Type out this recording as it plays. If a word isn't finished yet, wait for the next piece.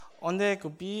onde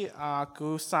kupi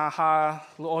ku saha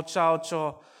lo chao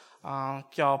cho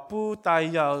kyo pu tai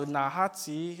yo na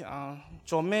hati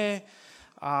cho me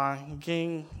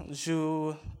ging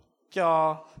ju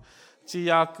kyo chi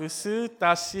ya kusu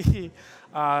tashi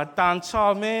tan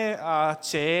cho me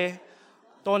che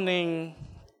toning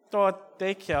to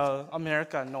te kyo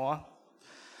America no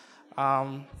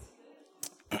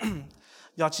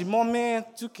ya chi mo me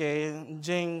tu ke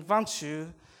jing van chu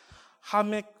ha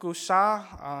me ku sha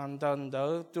dan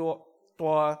de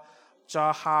to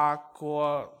cha ha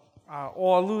ko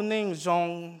o lu ning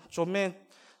jong cho me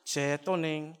che to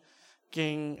ning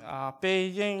king pe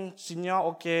ying sinya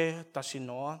oke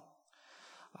tasino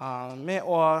me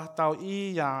o tao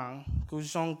i yang ku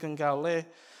jong keng gao le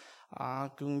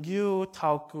kung yu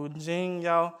tao ku jing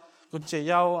yao ku che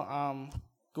yao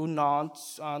ku non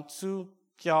tu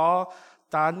kyo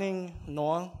ta ning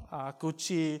no ku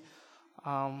chi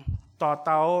ta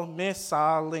tao me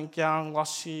sa ling kyang lo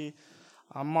shi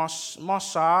mo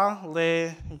sha le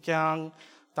kyang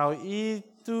tao i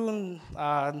tu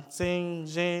jing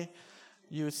je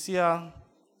yu sia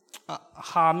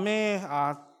ha me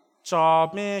cho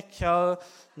me kyo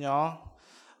nyo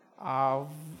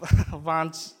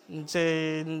van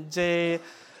je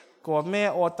ko me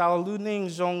o tao lu ning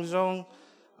jong jong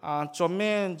cho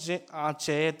me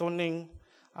che to ning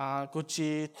ku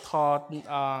chi thot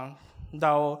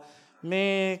dao me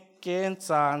ken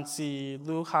chan si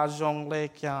lu ha jong le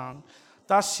kyang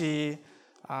ta shi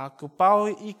ku pao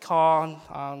I con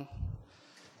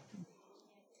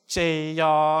che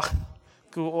ya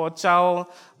ku o chao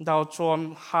dao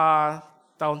chom ha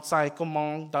dao zai ko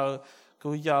mong dao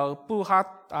ku ya pu ha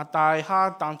dai ha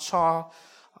dan cha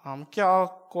kyo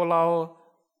ko lao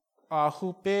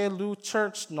hu pe lu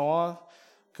church no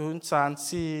kun chan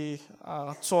si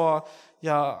cho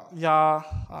ya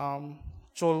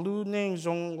cho lu ning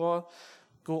jong go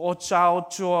ku o chao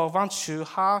cho van chu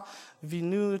ha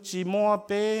vinu chi mo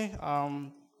pe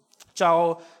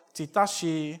chao ti ta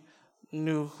shi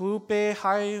nu hu pe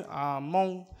hai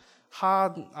mong ha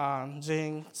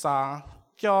jing sa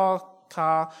kyo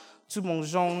ka tu mong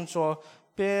jong cho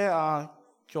pe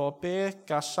kyo pe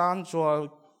ka san cho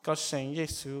ka shen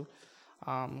yesu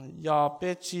ya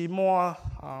pe chi mo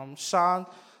san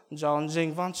jong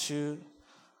jing van chu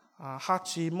ha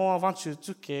chi mo van chu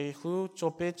tu ke hu cho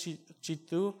pe chi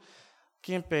tu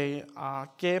kim pe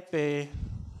ke pe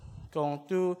kong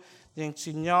tu jing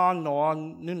chi nya no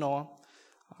nu no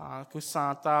ku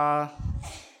sa ta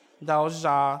dao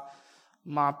ja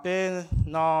ma pe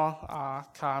no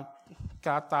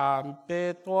ka ta pe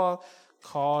to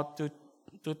kho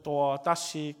tu to ta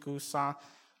shi ku sa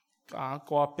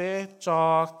ko pe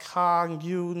cho khang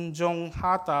yun jong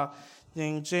ha ta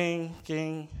ning jing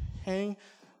king heng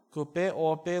ku pe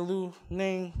o pe lu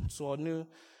ning so nu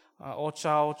o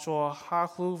chao cho ha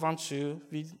hu van chu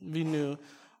vi nu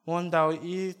won dao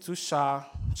I tu sha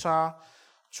cha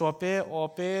cho pe o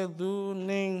pe lu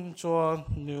ning cho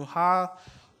nu ha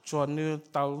cho nu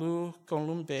tao lu kong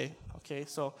lum be. Okay,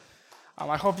 so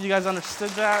I hope you guys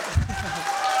understood that.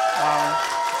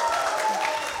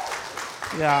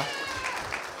 Yeah.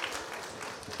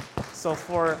 So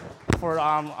for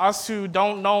us who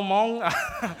don't know Hmong,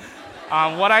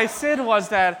 what I said was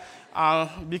that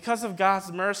because of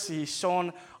God's mercy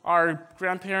shown our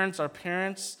grandparents, our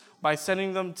parents, by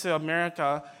sending them to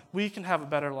America, we can have a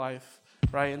better life,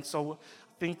 right? And so I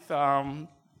think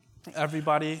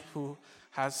everybody who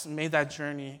has made that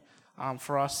journey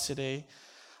for us today.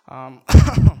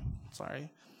 Sorry.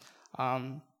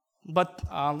 But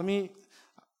let me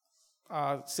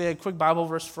say a quick Bible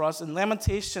verse for us. In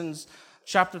Lamentations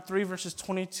chapter 3, verses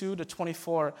 22 to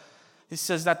 24, it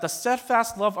says that the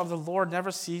steadfast love of the Lord never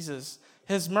ceases.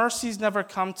 His mercies never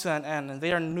come to an end, and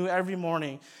they are new every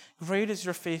morning. Great is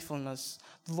your faithfulness.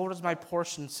 The Lord is my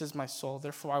portion, says my soul.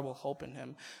 Therefore, I will hope in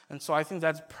him. And so I think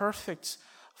that's perfect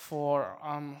for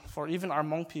even our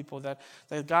Hmong people, that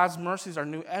God's mercies are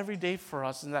new every day for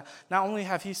us, and that not only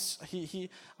have He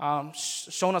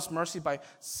shown us mercy by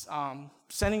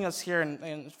sending us here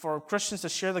and for Christians to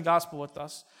share the gospel with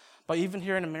us, but even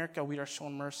here in America, we are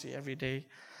shown mercy every day.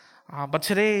 But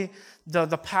today,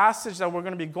 the passage that we're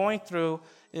going to be going through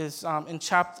is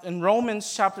in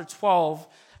Romans chapter 12,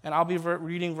 and I'll be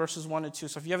reading verses 1 and 2.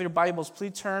 So if you have your Bibles,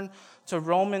 please turn to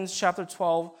Romans chapter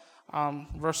 12,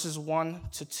 verses 1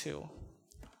 to 2.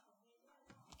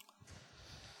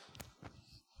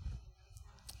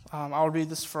 I'll read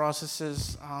this for us. It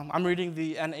says, I'm reading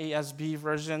the NASB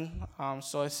version.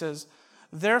 So it says,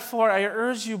 "Therefore I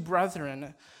urge you,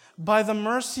 brethren, by the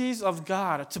mercies of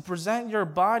God, to present your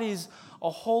bodies a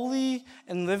holy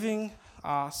and living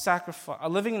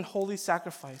and holy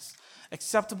sacrifice,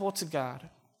 acceptable to God,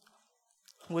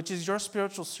 which is your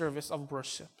spiritual service of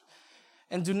worship.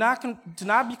 And do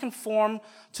not be conformed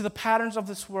to the patterns of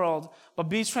this world, but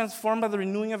be transformed by the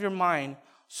renewing of your mind,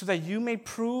 so that you may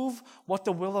prove what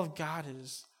the will of God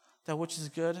is, that which is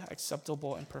good,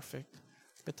 acceptable, and perfect.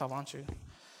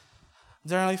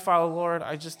 Dear Heavenly Father, Lord,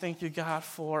 I just thank you, God,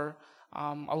 for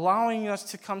allowing us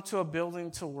to come to a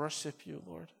building to worship you,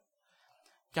 Lord.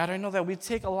 God, I know that we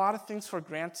take a lot of things for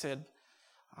granted.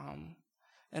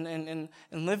 And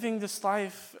living this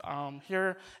life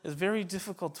here is very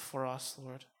difficult for us,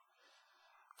 Lord.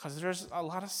 Because there's a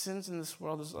lot of sins in this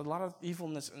world. There's a lot of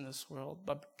evilness in this world.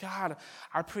 But God,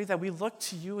 I pray that we look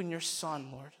to you and your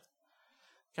Son, Lord.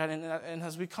 God, and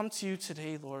as we come to you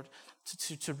today, Lord,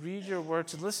 to read your word,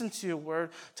 to listen to your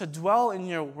word, to dwell in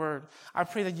your word, I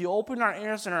pray that you open our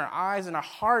ears and our eyes and our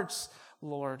hearts,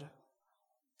 Lord,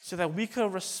 so that we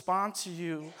could respond to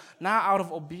you, not out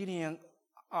of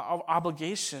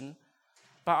obligation,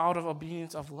 but out of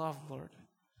obedience of love, Lord.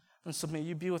 And so may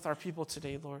you be with our people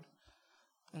today, Lord.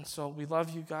 And so we love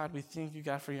you, God. We thank you,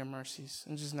 God, for your mercies.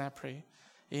 In Jesus' name I pray.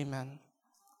 Amen.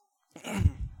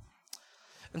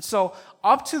 And so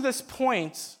up to this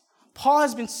point, Paul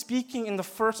has been speaking in the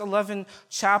first 11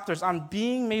 chapters on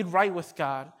being made right with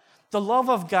God, the love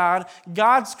of God,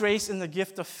 God's grace, and the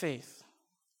gift of faith.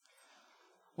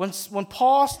 When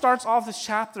Paul starts off this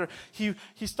chapter, he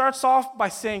starts off by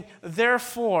saying,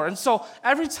 therefore. And so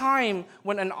every time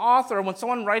when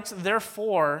someone writes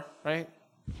therefore, right,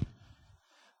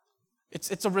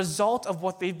 it's a result of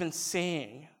what they've been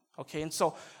saying, okay? And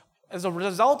so as a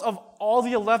result of all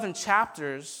the 11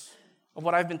 chapters of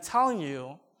what I've been telling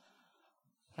you,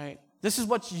 right, this is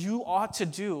what you ought to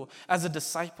do as a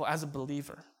disciple, as a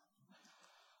believer.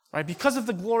 Right? Because of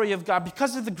the glory of God,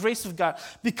 because of the grace of God,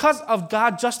 because of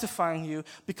God justifying you,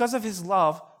 because of his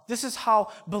love, this is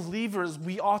how believers,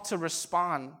 we ought to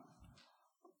respond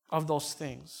of those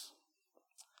things.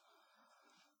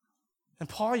 And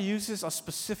Paul uses a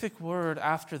specific word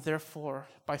after therefore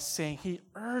by saying he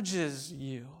urges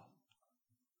you.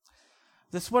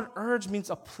 This word urge means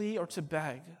a plea or to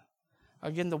beg.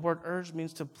 Again, the word urge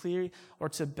means to plea or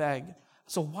to beg.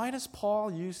 So why does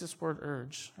Paul use this word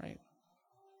urge, right?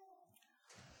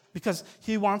 Because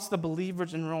he wants the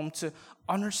believers in Rome to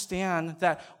understand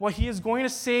that what he is going to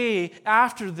say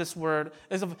after this word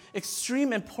is of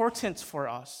extreme importance for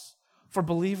us, for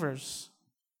believers.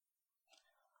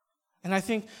 And I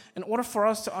think in order for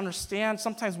us to understand,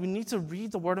 sometimes we need to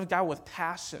read the word of God with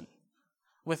passion,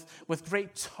 with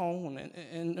great tone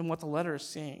in what the letter is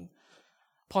saying.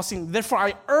 Paul's saying, therefore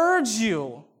I urge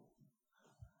you.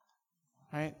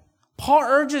 Right? Paul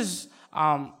urges,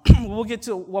 we'll get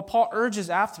to what Paul urges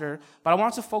after, but I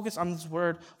want to focus on this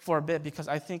word for a bit because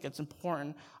I think it's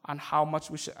important on how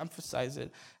much we should emphasize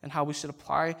it and how we should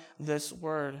apply this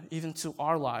word even to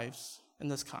our lives in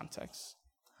this context.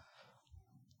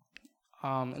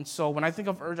 And so when I think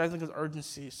of urge, I think of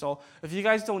urgency. So if you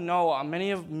guys don't know,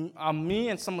 many of me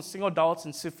and some single adults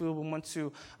in Sifu, we went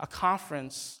to a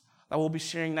conference that we'll be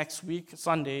sharing next week,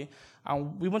 Sunday.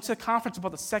 We went to a conference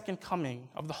about the second coming,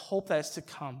 of the hope that is to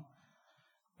come,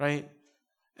 right?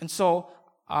 And so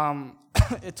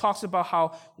it talks about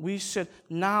how we should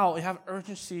now have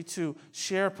urgency to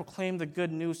share, proclaim the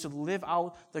good news, to live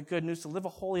out the good news, to live a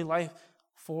holy life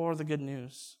for the good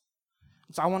news.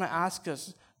 So I want to ask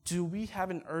us, do we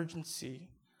have an urgency?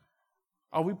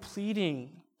 Are we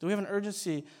pleading? Do we have an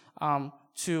urgency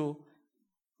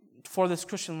for this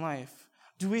Christian life?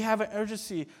 Do we have an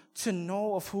urgency to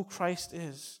know of who Christ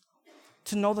is,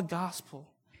 to know the gospel?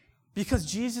 Because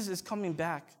Jesus is coming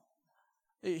back.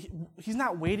 He's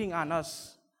not waiting on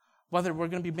us whether we're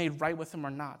going to be made right with him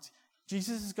or not.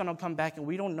 Jesus is going to come back, and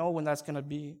we don't know when that's going to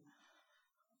be.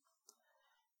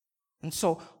 And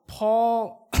so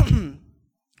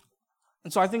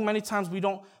I think many times we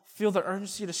don't feel the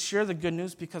urgency to share the good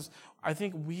news because I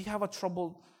think we have a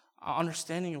trouble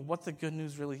understanding of what the good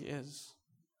news really is,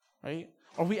 right?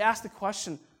 Or we ask the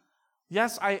question,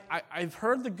 yes, I've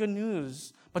heard the good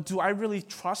news, but do I really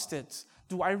trust it?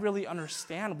 Do I really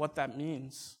understand what that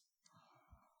means?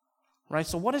 Right?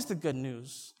 So what is the good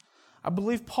news? I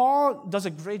believe Paul does a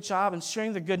great job in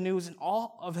sharing the good news in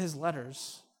all of his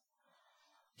letters.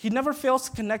 He never fails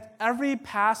to connect every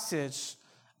passage,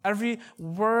 every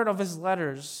word of his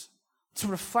letters to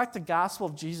reflect the gospel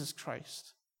of Jesus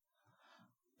Christ.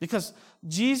 Because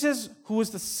Jesus, who is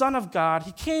the Son of God,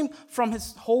 he came from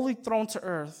his holy throne to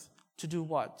earth to do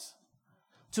what?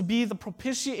 To be the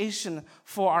propitiation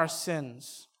for our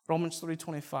sins. Romans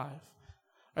 3:25.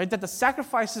 Right? That the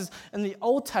sacrifices in the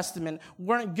Old Testament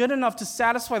weren't good enough to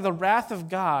satisfy the wrath of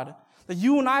God. That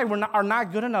you and I are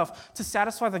not good enough to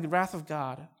satisfy the wrath of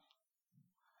God.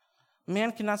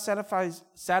 Man cannot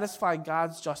satisfy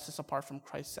God's justice apart from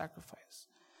Christ's sacrifice.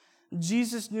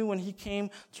 Jesus knew when he came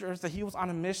to earth that he was on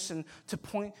a mission to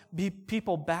point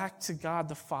people back to God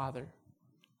the Father.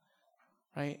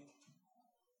 Right?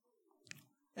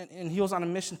 And he was on a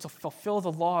mission to fulfill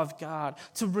the law of God,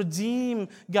 to redeem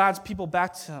God's people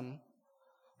back to him.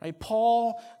 Right?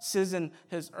 Paul says in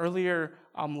his earlier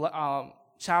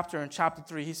chapter, in chapter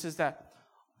 3, he says that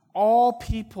all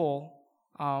people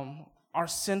are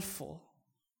sinful.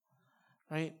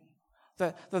 Right?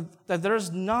 That there's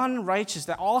none righteous,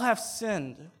 that all have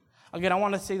sinned. Again, I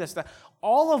want to say this, that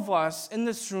all of us in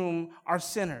this room are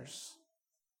sinners.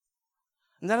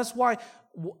 And that is why,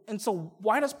 and so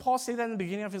why does Paul say that in the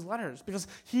beginning of his letters? Because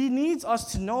he needs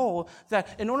us to know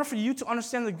that in order for you to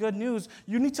understand the good news,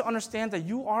 you need to understand that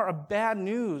you are a bad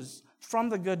news from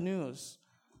the good news.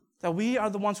 That we are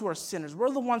the ones who are sinners.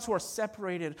 We're the ones who are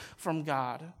separated from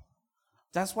God.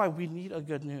 That's why we need a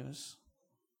good news.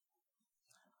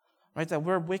 Right, that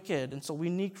we're wicked, and so we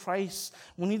need Christ.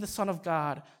 We need the Son of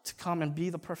God to come and be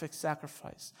the perfect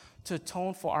sacrifice to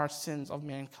atone for our sins of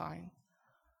mankind.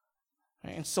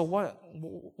 Right, and so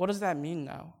what does that mean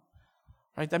now?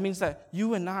 Right, that means that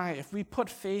you and I, if we put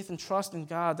faith and trust in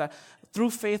God, that through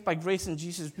faith by grace in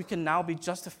Jesus, we can now be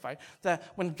justified. That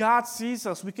when God sees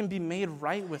us, we can be made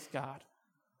right with God.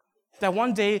 That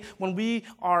one day when we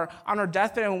are on our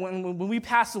deathbed and when we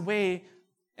pass away,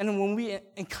 and when we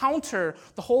encounter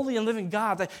the holy and living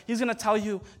God, that he's going to tell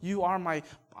you, you are my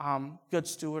good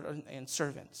steward and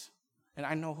servant, and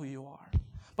I know who you are.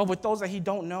 But with those that he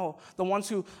don't know, the ones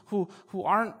who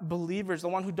aren't believers, the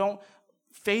ones who don't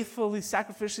faithfully,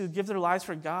 sacrificially give their lives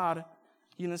for God,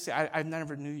 he's going to say, I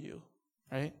never knew you,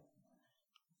 right?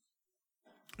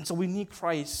 And so we need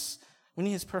Christ. We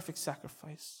need his perfect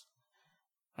sacrifice.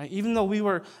 Right? Even though we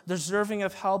were deserving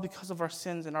of hell because of our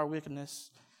sins and our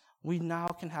wickedness, we now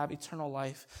can have eternal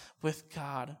life with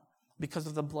God because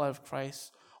of the blood of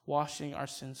Christ washing our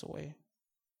sins away.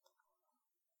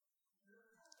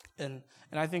 And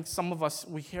I think some of us,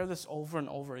 we hear this over and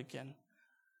over again,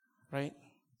 right?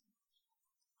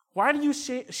 Why do you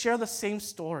share the same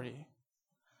story?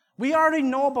 We already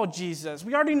know about Jesus.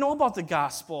 We already know about the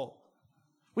gospel.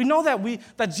 We know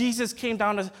that Jesus came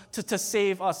down to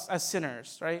save us as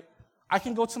sinners, right? I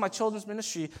can go to my children's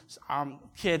ministry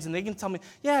kids, and they can tell me,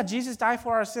 yeah, Jesus died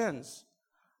for our sins,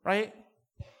 right?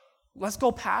 Let's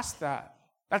go past that.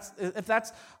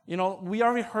 We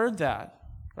already heard that,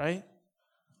 right?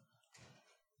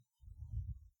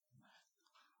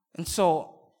 And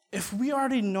so, if we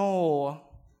already know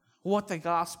what the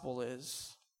gospel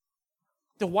is,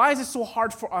 then why is it so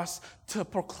hard for us to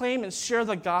proclaim and share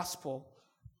the gospel?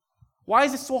 Why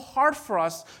is it so hard for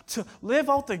us to live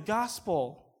out the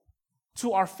gospel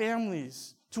to our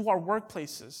families, to our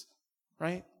workplaces,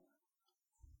 right?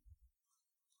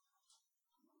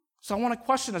 So I want to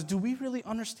question us, do we really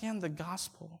understand the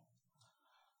gospel?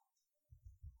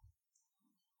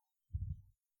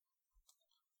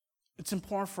 It's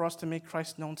important for us to make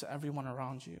Christ known to everyone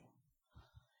around you.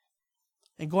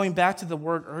 And going back to the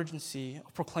word urgency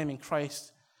of proclaiming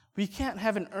Christ, we can't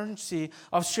have an urgency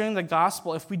of sharing the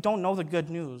gospel if we don't know the good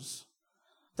news.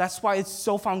 That's why it's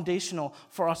so foundational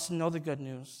for us to know the good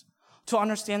news, to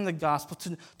understand the gospel.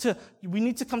 We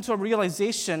need to come to a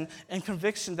realization and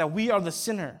conviction that we are the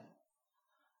sinner.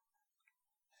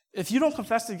 If you don't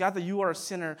confess to God that you are a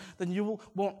sinner, then you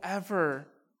won't ever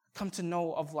come to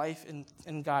know of life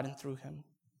in God and through him.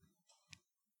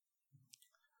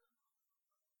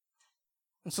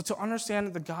 And so to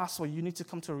understand the gospel, you need to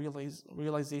come to a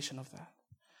realization of that.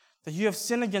 That you have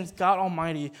sinned against God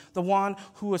Almighty, the one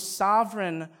who is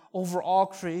sovereign over all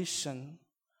creation.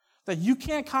 That you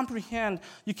can't comprehend,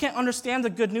 you can't understand the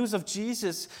good news of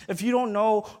Jesus if you don't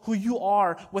know who you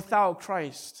are without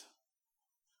Christ.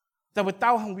 That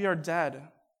without him we are dead.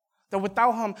 That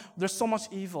without him there's so much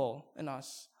evil in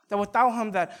us. That without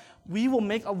him that we will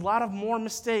make a lot of more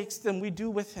mistakes than we do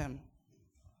with him.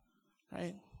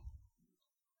 Right?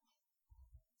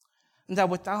 And that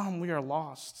without him we are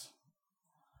lost.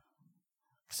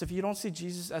 Because if you don't see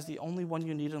Jesus as the only one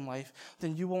you need in life,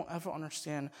 then you won't ever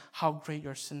understand how great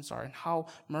your sins are and how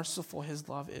merciful his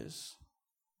love is.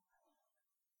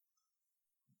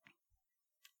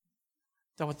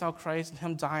 That without Christ and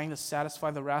him dying to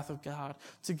satisfy the wrath of God,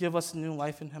 to give us new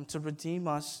life in him, to redeem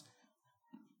us,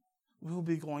 we will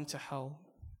be going to hell.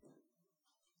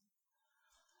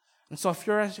 And so if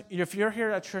you're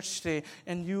here at church today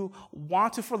and you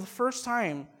want to, for the first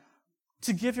time,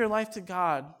 to give your life to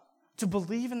God, to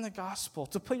believe in the gospel,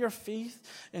 to put your faith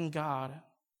in God,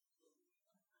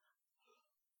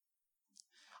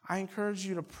 I encourage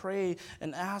you to pray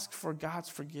and ask for God's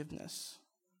forgiveness.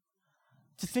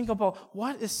 To think about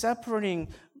what is separating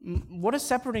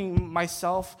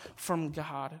myself from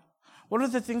God. What are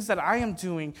the things that I am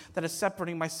doing that is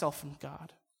separating myself from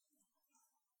God?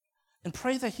 And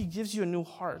pray that he gives you a new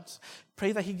heart.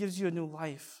 Pray that he gives you a new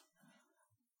life.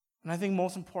 And I think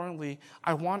most importantly,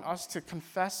 I want us to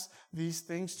confess these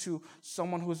things to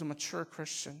someone who is a mature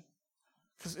Christian.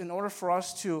 Because in order for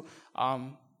us to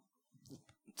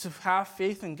have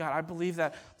faith in God, I believe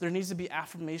that there needs to be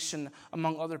affirmation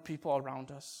among other people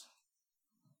around us.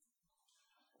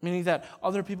 Meaning that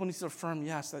other people need to affirm,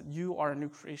 yes, that you are a new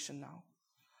creation now.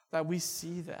 That we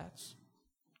see that.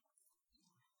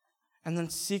 And then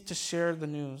seek to share the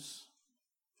news.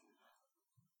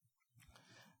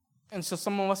 And so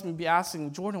someone must be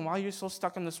asking, Jordan, why are you so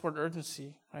stuck on this word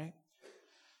urgency, right?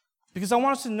 Because I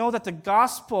want us to know that the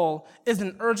gospel is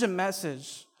an urgent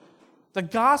message. The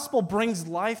gospel brings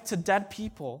life to dead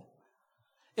people.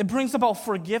 It brings about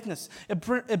forgiveness.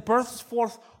 It births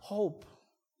forth hope.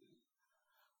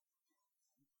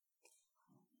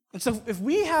 And so if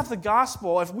we have the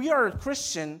gospel, if we are a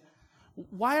Christian,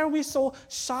 why are we so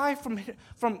shy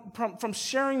from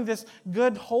sharing this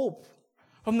good hope,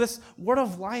 from this word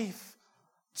of life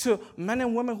to men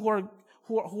and women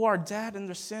who are dead in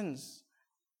their sins,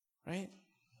 right?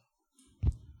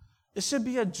 It should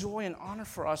be a joy and honor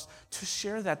for us to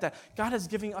share that God is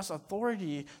giving us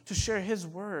authority to share his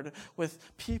word with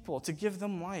people, to give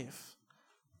them life.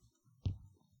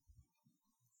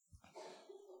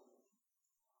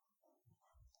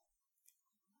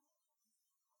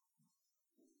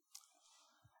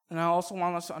 And I also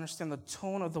want us to understand the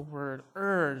tone of the word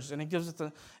urge, and it goes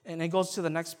to the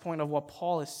next point of what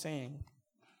Paul is saying.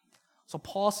 So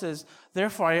Paul says,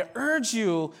 therefore I urge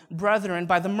you, brethren,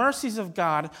 by the mercies of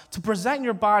God, to present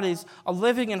your bodies a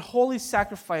living and holy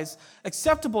sacrifice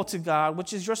acceptable to God,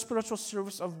 which is your spiritual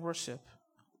service of worship.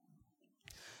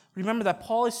 Remember that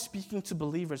Paul is speaking to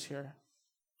believers here.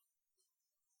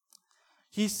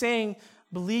 He's saying,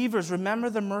 believers, remember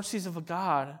the mercies of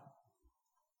God,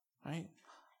 right?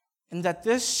 And that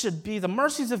the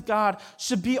mercies of God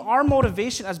should be our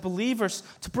motivation as believers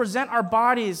to present our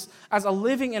bodies as a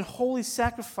living and holy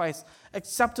sacrifice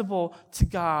acceptable to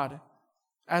God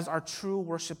as our true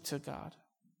worship to God.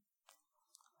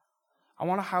 I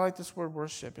want to highlight this word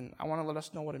worship, and I want to let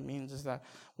us know what it means, is that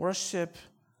worship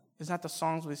is not the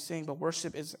songs we sing, but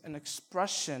worship is an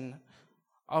expression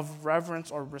of reverence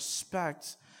or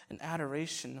respect and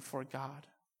adoration for God.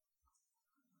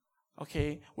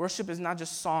 Okay, worship is not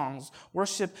just songs.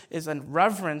 Worship is a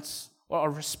reverence or a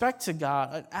respect to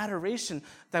God, an adoration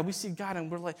that we see God and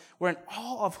we're in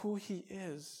awe of who he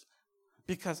is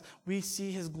because we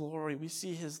see his glory, we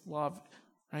see his love,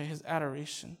 right, his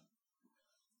adoration.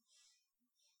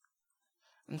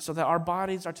 And so that our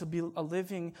bodies are to be a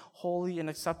living, holy,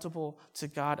 and acceptable to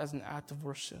God as an act of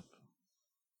worship.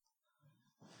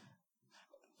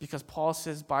 Because Paul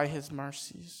says, by his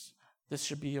mercies, this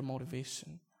should be your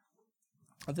motivation.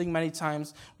 I think many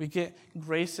times we get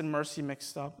grace and mercy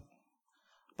mixed up.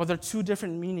 But they're two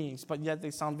different meanings, but yet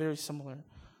they sound very similar.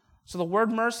 So the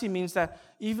word mercy means that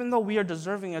even though we are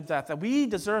deserving of death, that we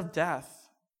deserve death,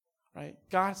 right?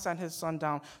 God sent his son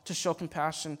down to show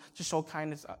compassion, to show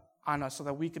kindness on us so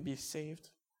that we could be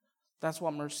saved. That's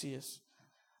what mercy is.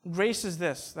 Grace is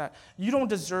this, that you don't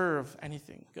deserve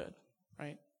anything good,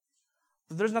 right?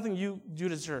 There's nothing you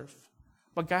deserve.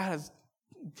 But God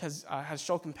has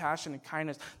shown compassion and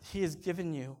kindness. He has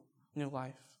given you new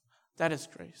life. That is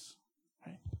grace.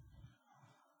 Right?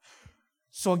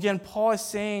 So again, Paul is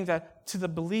saying that to the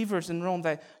believers in Rome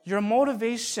that your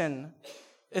motivation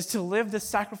is to live this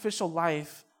sacrificial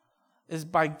life is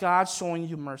by God showing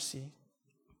you mercy.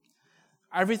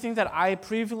 Everything that I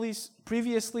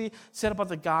previously said about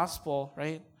the gospel,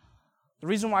 right? The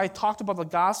reason why I talked about the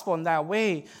gospel in that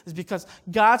way is because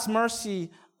God's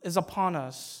mercy is upon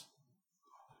us.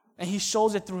 And he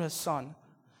shows it through his son.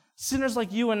 Sinners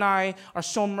like you and I are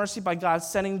shown mercy by God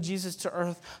sending Jesus to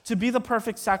earth to be the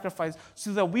perfect sacrifice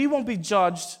so that we won't be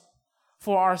judged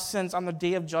for our sins on the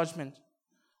day of judgment.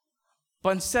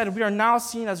 But instead, we are now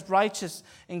seen as righteous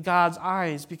in God's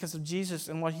eyes because of Jesus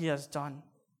and what he has done.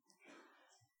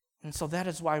 And so that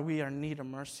is why we are in need of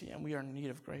mercy and we are in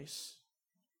need of grace.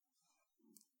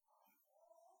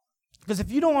 Because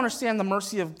if you don't understand the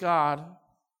mercy of God,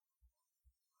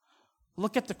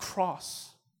 look at the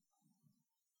cross.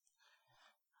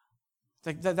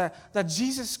 That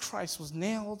Jesus Christ was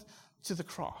nailed to the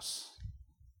cross.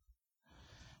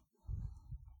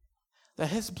 That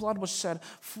his blood was shed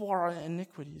for our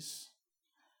iniquities.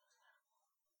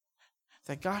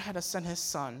 That God had to send his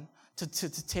son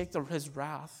to take his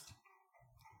wrath.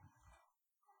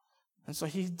 And so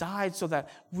he died so that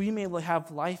we may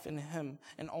have life in him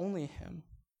and only him.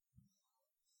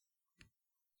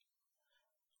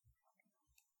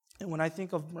 And when I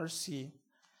think of mercy,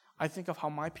 I think of how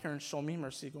my parents showed me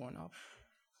mercy growing up.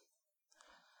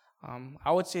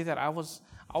 I would say that I was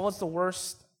the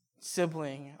worst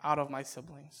sibling out of my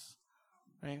siblings,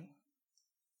 right?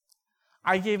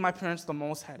 I gave my parents the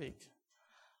most headache.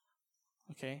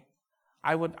 Okay,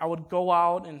 I would go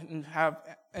out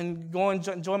and go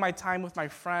enjoy my time with my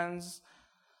friends,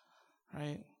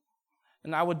 right?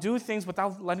 And I would do things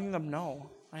without letting them know,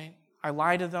 right? I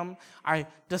lied to them, I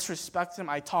disrespect them,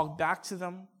 I talked back to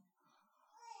them.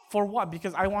 For what?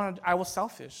 Because I was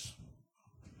selfish.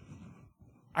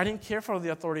 I didn't care for the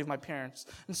authority of my parents,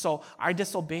 and so I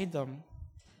disobeyed them.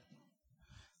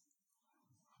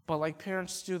 But like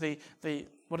parents do, they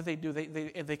what do?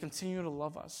 They continue to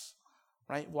love us,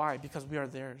 right? Why? Because we are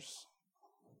theirs.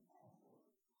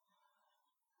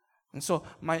 And so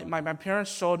my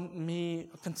parents showed me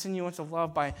a continuance of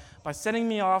love by sending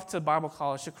me off to Bible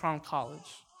college, to Crown College.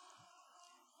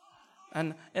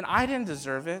 And I didn't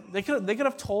deserve it. They could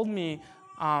have told me,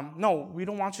 no, we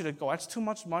don't want you to go. That's too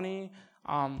much money,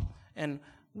 and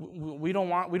we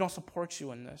don't support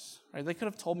you in this. Right? They could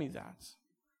have told me that.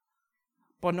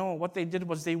 But no, what they did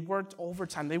was they worked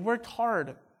overtime. They worked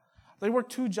hard. They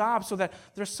worked 2 jobs so that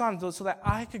their son, so that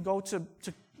I could go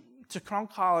to Crown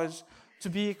College to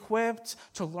be equipped,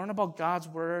 to learn about God's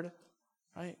word,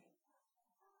 right?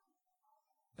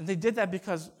 And they did that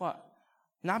because what?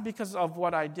 Not because of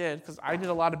what I did, because I did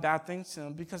a lot of bad things to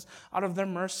them, because out of their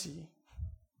mercy.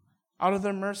 Out of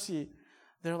their mercy,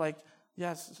 they're like,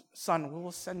 yes, son, we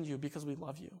will send you because we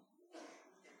love you,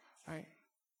 right?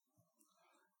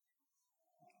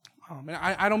 And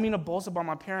I don't mean to boast about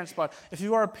my parents, but if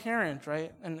you are a parent,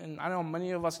 right, and I know many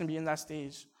of us can be in that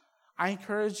stage, I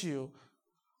encourage you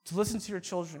to listen to your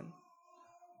children.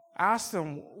 Ask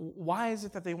them, why is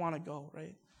it that they want to go,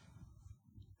 right?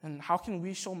 And how can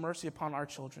we show mercy upon our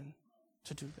children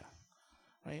to do that,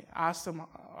 right? Ask them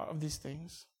of these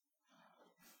things.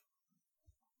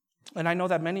 And I know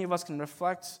that many of us can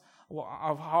reflect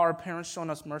of how our parents shown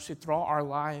us mercy throughout our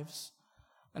lives,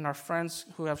 and our friends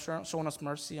who have shown us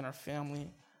mercy in our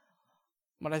family.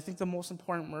 But I think the most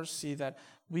important mercy that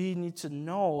we need to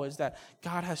know is that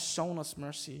God has shown us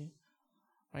mercy,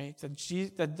 right?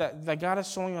 That God is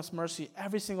showing us mercy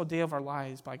every single day of our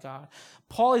lives by God.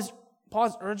 Paul is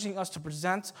urging us to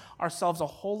present ourselves a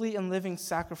holy and living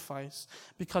sacrifice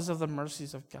because of the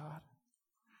mercies of God.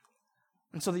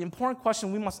 And so the important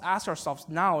question we must ask ourselves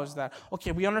now is that,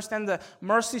 okay, we understand that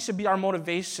mercy should be our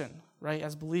motivation, right,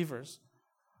 as believers.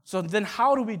 So then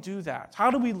how do we do that? How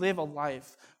do we live a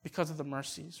life because of the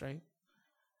mercies, right?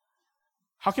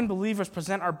 How can believers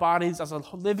present our bodies as a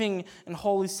living and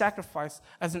holy sacrifice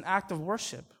as an act of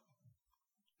worship?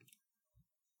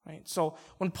 Right? So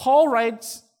when Paul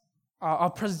writes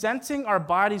of presenting our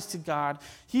bodies to God,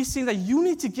 he's saying that you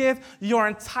need to give your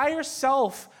entire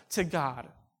self to God.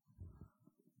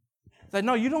 That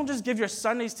no, you don't just give your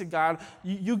Sundays to God,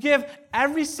 you give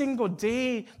every single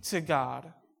day to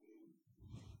God.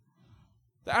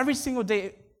 Every single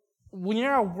day, when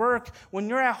you're at work, when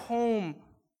you're at home,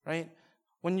 right?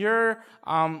 When you're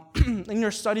in your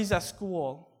studies at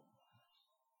school,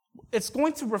 it's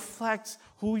going to reflect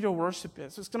who your worship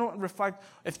is. It's going to reflect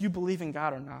if you believe in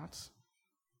God or not.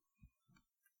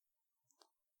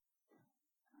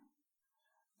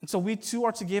 And so we too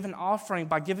are to give an offering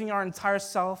by giving our entire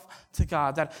self to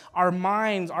God, that our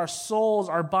minds, our souls,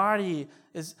 our body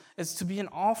is to be an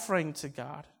offering to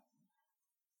God.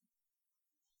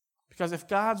 Because if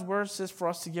God's word says for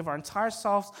us to give our entire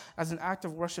selves as an act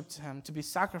of worship to him, to be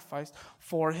sacrificed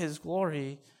for his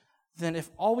glory, then if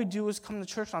all we do is come to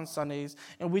church on Sundays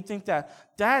and we think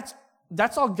that's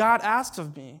all God asks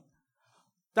of me,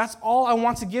 that's all I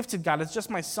want to give to God, it's just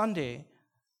my Sunday,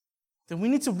 then we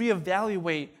need to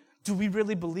reevaluate, do we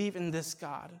really believe in this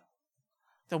God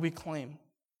that we claim?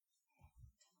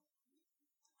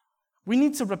 We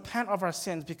need to repent of our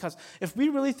sins, because if we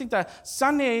really think that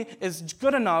Sunday is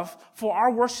good enough for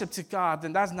our worship to God,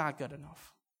 then that's not good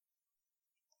enough.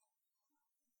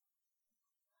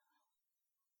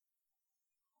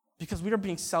 Because we are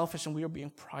being selfish and we are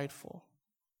being prideful.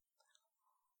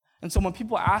 And so when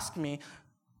people ask me,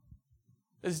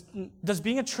 does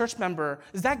being a church member,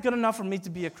 is that good enough for me to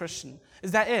be a Christian?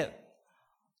 Is that it?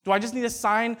 Do I just need to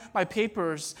sign my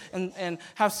papers and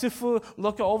have Sifu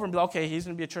look it over and be like, okay, he's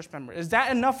going to be a church member? Is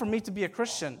that enough for me to be a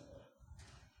Christian?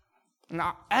 And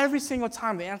every single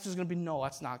time the answer is going to be no,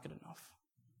 that's not good enough.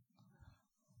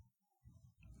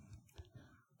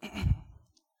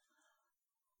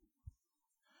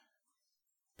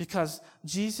 Because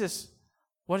Jesus,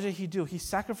 what did he do? He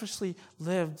sacrificially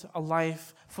lived a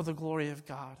life for the glory of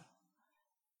God.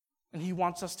 And he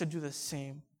wants us to do the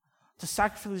same, to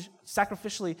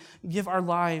sacrificially give our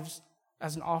lives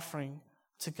as an offering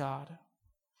to God.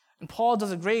 And Paul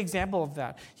does a great example of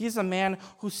that. He is a man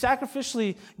who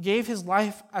sacrificially gave his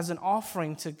life as an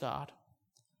offering to God.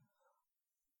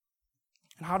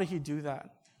 And how did he do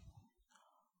that?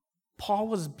 Paul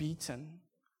was beaten.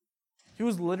 He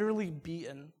was literally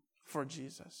beaten for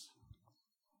Jesus.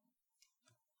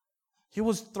 He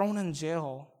was thrown in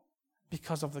jail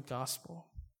because of the gospel,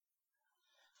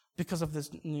 because of this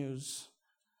news.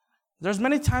 There's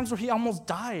many times where he almost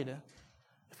died,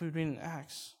 if we read in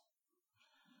Acts.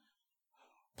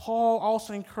 Paul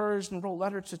also encouraged and wrote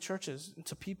letters to churches and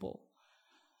to people.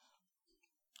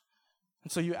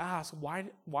 And so you ask,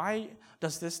 why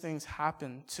does these things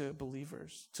happen to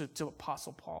believers, to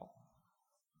Apostle Paul?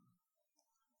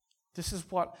 This is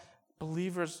what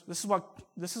believers, this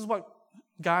is what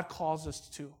God calls us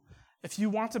to. If you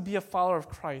want to be a follower of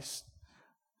Christ,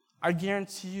 I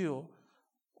guarantee you,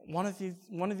 one of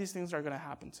these things are going to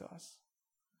happen to us.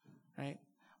 Right?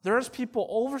 There's people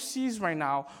overseas right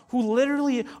now who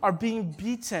literally are being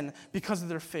beaten because of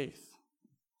their faith.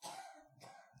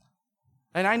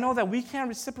 And I know that we can't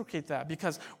reciprocate that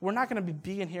because we're not going to be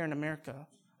beaten here in America,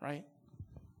 right?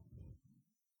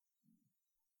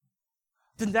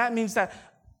 Then that means that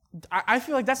I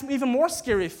feel like that's even more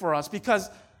scary for us because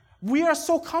we are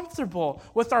so comfortable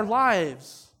with our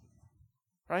lives,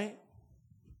 right?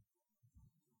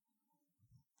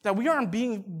 That we aren't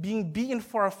being beaten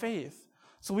for our faith.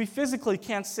 So we physically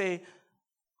can't say,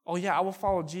 oh yeah, I will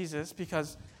follow Jesus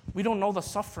because we don't know the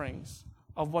sufferings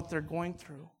of what they're going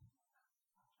through.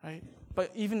 Right?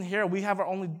 But even here, we have our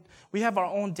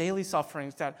own daily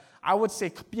sufferings that I would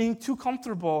say being too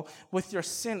comfortable with your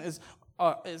sin is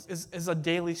a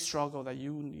daily struggle that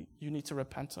you need to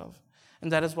repent of.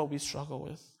 And that is what we struggle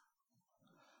with.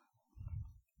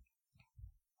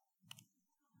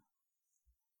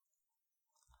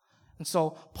 And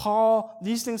so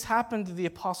these things happen to the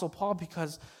Apostle Paul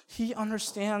because he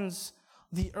understands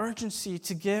the urgency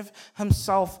to give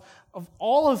himself, of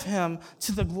all of him,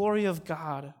 to the glory of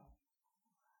God.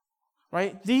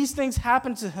 Right? These things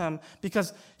happen to him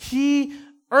because he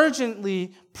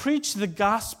urgently preached the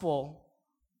gospel.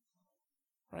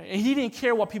 Right? And he didn't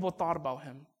care what people thought about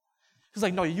him. He's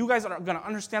like, no, you guys are going to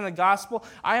understand the gospel.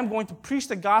 I am going to preach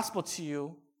the gospel to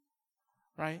you.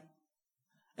 Right?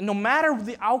 And no matter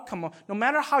the outcome, no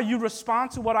matter how you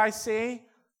respond to what I say,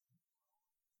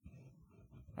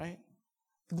 right?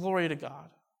 Glory to God,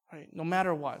 right? No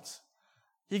matter what.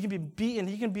 He can be beaten,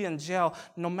 he can be in jail.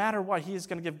 No matter what, he is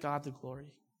going to give God the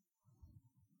glory.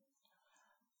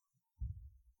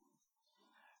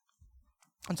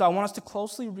 And so I want us to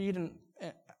closely read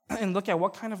and look at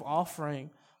what kind of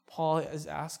offering Paul is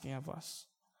asking of us.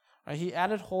 Right? He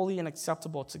added holy and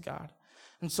acceptable to God.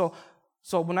 And so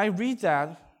when I read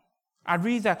that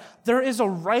there is a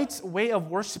right way of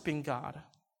worshiping God.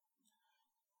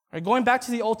 Right? Going back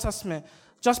to the Old Testament,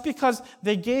 just because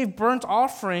they gave burnt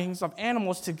offerings of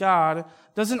animals to God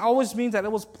doesn't always mean that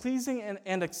it was pleasing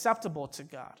and acceptable to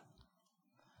God.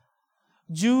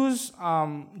 Jews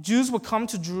would come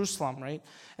to Jerusalem, right?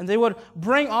 And they would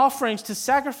bring offerings to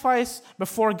sacrifice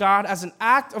before God as an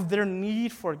act of their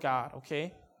need for God,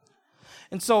 okay?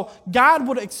 And so God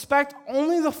would expect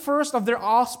only the first of their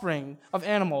offspring of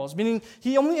animals, meaning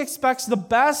he only expects the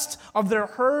best of their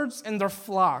herds and their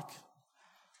flock.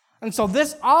 And so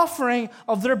this offering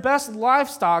of their best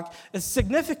livestock is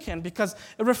significant because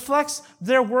it reflects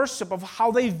their worship of how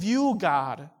they view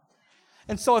God.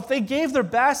 And so if they gave their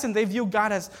best and they view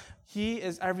God as, he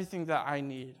is everything that I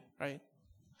need, right?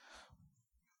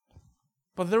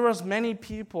 But there was many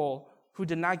people who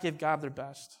did not give God their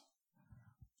best.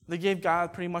 They gave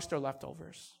God pretty much their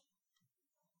leftovers.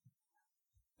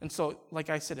 And so, like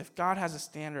I said, if God has a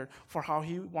standard for how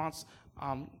he wants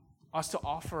us to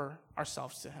offer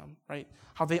ourselves to him, right?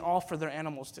 How they offer their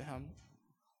animals to him,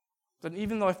 then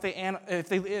even though if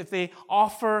they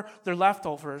offer their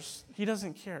leftovers, he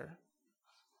doesn't care,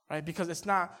 right? Because it's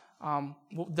not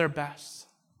their best.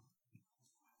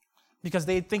 Because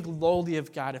they think lowly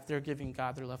of God if they're giving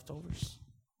God their leftovers.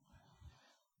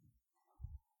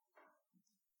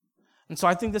 And so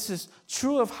I think this is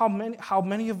true of how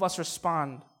many of us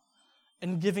respond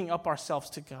in giving up ourselves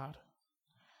to God.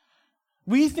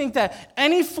 We think that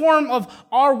any form of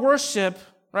our worship,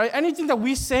 right, anything that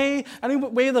we say, any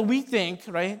way that we think,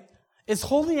 right, is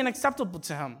holy and acceptable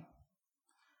to him,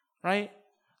 right?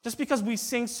 Just because we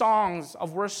sing songs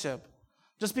of worship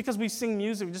Just because we sing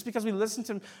music, just because we listen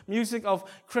to music of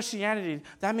Christianity,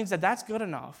 that means that that's good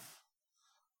enough.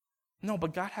 No,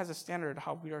 but God has a standard of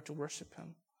how we are to worship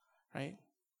him, right?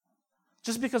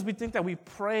 Just because we think that we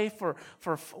pray for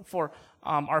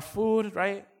our food,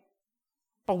 right?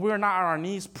 But we're not on our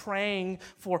knees praying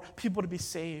for people to be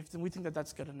saved, and we think that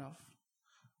that's good enough.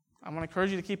 I want to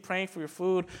encourage you to keep praying for your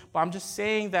food, but I'm just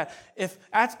saying that if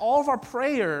that's all of our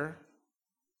prayer,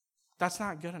 that's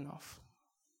not good enough.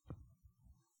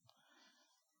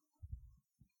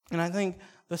 And I think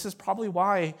this is probably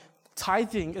why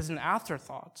tithing is an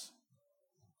afterthought.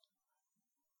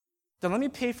 Then let me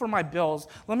pay for my bills.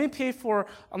 Let me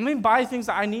buy things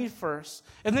that I need first.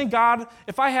 And then God,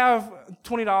 if I have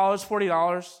 $20,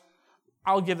 $40,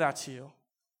 I'll give that to you.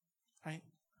 Right?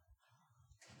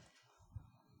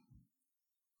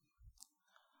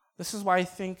 This is why I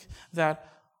think that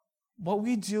what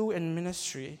we do in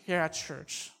ministry here at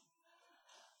church,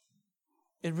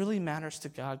 it really matters to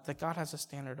God, that God has a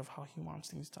standard of how he wants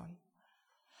things done.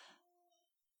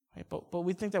 Right? But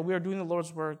we think that we are doing the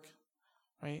Lord's work,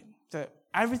 right? That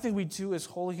everything we do is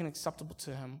holy and acceptable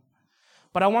to him.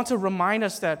 But I want to remind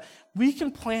us that we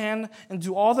can plan and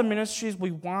do all the ministries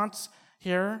we want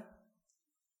here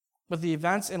with the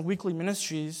events and weekly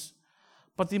ministries.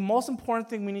 But the most important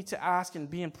thing we need to ask and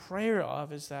be in prayer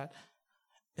of is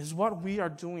what we are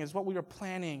doing, is what we are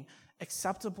planning,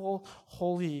 acceptable,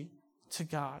 holy to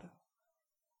God.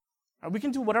 We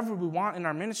can do whatever we want in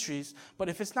our ministries, but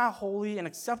if it's not holy and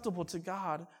acceptable to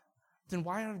God, then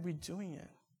why are we doing it?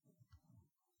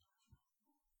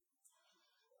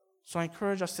 So I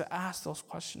encourage us to ask those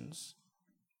questions.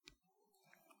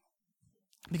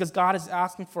 Because God is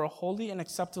asking for a holy and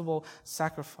acceptable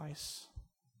sacrifice.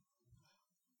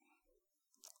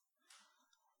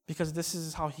 Because this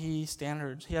is how he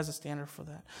has a standard for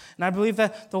that. And I believe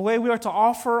that the way we are to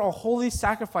offer a holy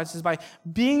sacrifice is by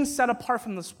being set apart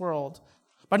from this world,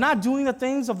 by not doing the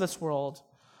things of this world,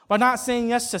 by not saying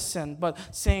yes to sin, but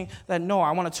saying that no,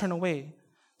 I want to turn away.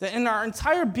 That in our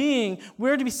entire being,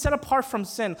 we're to be set apart from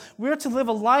sin. We're to live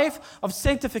a life of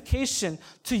sanctification,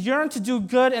 to yearn to do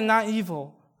good and not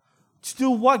evil, to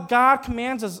do what God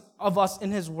commands us of us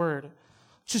in his word,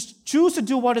 to choose to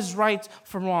do what is right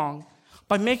from wrong,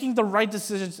 by making the right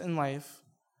decisions in life.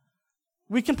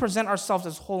 We can present ourselves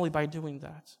as holy by doing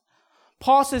that.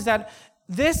 Paul says that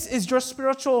this is your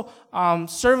spiritual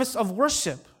service of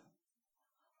worship.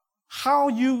 How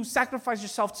you sacrifice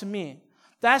yourself to me.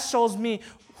 That shows me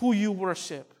who you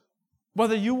worship.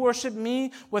 Whether you worship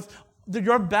me with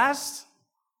your best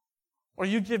or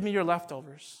you give me your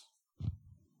leftovers.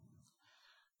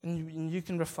 And you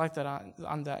can reflect that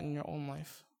on that in your own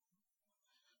life.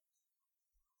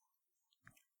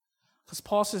 Because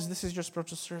Paul says this is your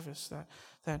spiritual service,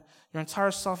 that your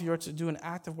entire self, you are to do an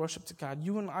act of worship to God.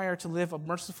 You and I are to live a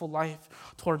merciful life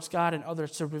towards God and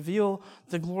others, to reveal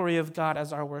the glory of God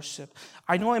as our worship.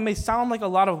 I know it may sound like a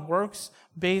lot of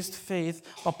works-based faith,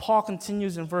 but Paul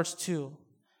continues in verse 2.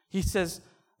 He says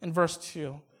in verse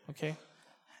 2, okay?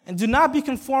 And do not be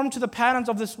conformed to the patterns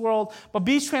of this world, but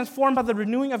be transformed by the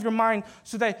renewing of your mind,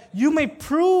 so that you may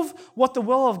prove what the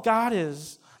will of God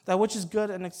is, that which is good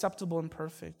and acceptable and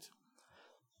perfect.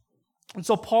 And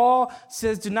so Paul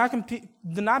says, do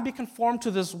not be conformed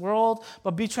to this world,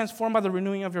 but be transformed by the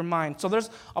renewing of your mind. So there's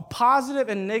a positive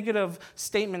and negative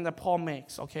statement that Paul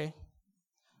makes, okay?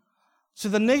 So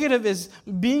the negative is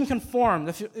being conformed.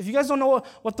 If you guys don't know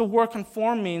what the word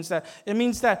conform means, that it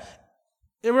means that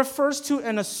it refers to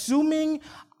an assuming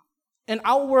an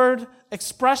outward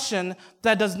expression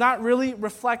that does not really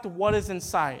reflect what is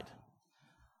inside.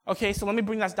 Okay, so let me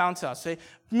bring that down to us. Okay?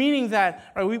 Meaning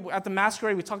that, right, at the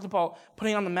masquerade, we talked about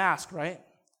putting on the mask, right?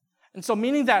 And so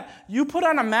meaning that you put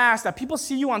on a mask that people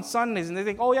see you on Sundays and they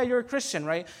think, oh yeah, you're a Christian,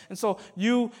 right? And so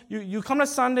you come to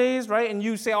Sundays, right? And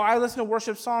you say, oh, I listen to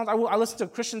worship songs. I listen to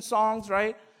Christian songs,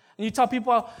 right? And you tell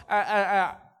people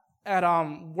at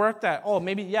work that, oh,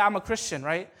 maybe, yeah, I'm a Christian,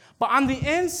 right? But on the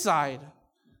inside,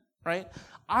 right?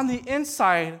 On the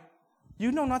inside,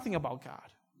 you know nothing about God.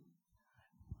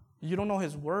 You don't know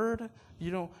his word.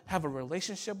 You don't have a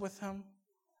relationship with him,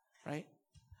 right?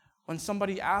 When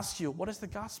somebody asks you, what is the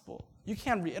gospel? You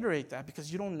can't reiterate that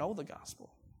because you don't know the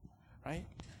gospel, right?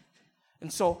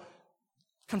 And so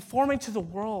conforming to the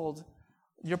world,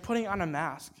 you're putting on a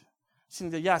mask. Saying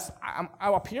that, yes,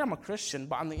 up here I'm a Christian,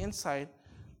 but on the inside,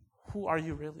 who are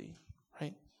you really,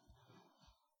 right?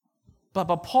 But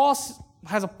Paul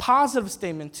has a positive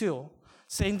statement too,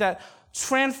 saying that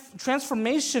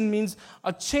transformation means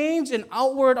a change in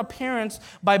outward appearance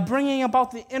by bringing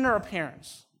about the inner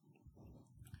appearance.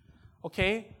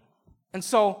 Okay? And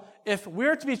so if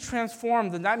we're to be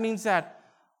transformed, then that means that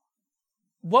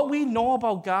what we know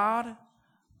about God,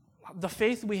 the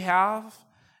faith we have,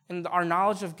 and our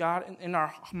knowledge of God in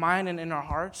our mind and in our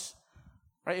hearts,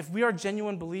 right? If we are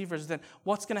genuine believers, then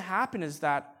what's going to happen is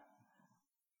that's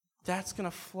going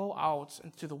to flow out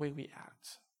into the way we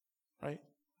act, right?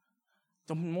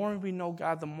 The more we know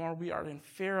God, the more we are in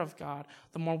fear of God,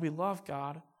 the more we love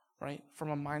God, right? From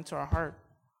our mind to our heart,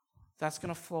 that's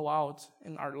going to flow out,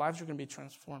 and our lives are going to be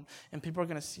transformed, and people are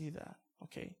going to see that,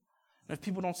 okay? And if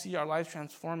people don't see our lives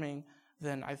transforming,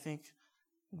 then I think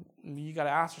you got to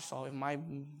ask yourself, am I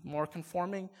more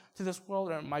conforming to this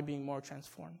world, or am I being more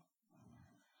transformed?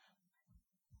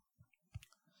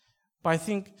 But I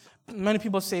think many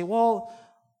people say, well,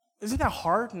 isn't that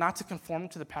hard not to conform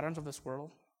to the patterns of this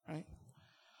world, right?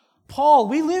 Paul,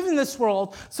 we live in this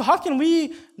world, so how can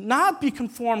we not be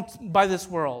conformed by this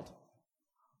world?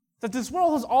 That this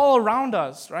world is all around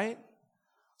us, right?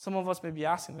 Some of us may be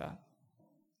asking that.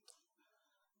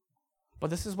 But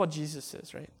this is what Jesus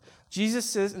says, right? Jesus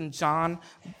says in John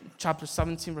chapter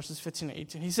 17, verses 15 and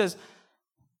 18, he says,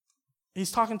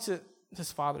 he's talking to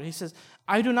his Father. He says,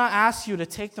 I do not ask you to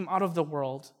take them out of the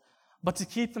world, but to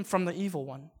keep them from the evil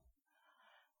one.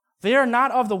 They are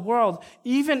not of the world,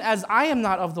 even as I am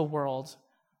not of the world.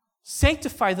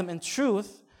 Sanctify them in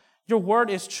truth. Your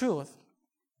word is truth.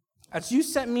 As you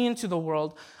sent me into the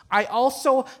world, I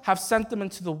also have sent them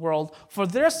into the world. For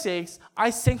their sakes,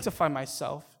 I sanctify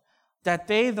myself, that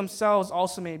they themselves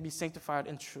also may be sanctified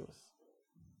in truth.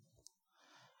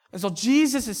 And so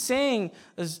Jesus is saying,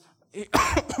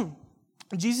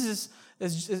 Jesus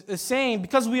is saying,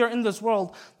 because we are in this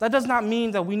world, that does not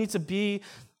mean that we need to be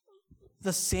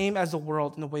the same as the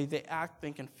world in the way they act,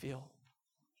 think, and feel.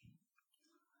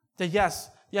 That yes,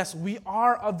 we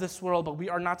are of this world, but we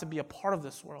are not to be a part of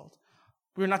this world.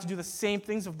 We are not to do the same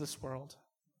things of this world.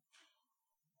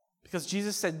 Because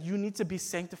Jesus said, you need to be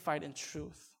sanctified in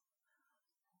truth.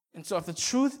 And so if the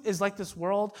truth is like this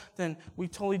world, then we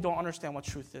totally don't understand what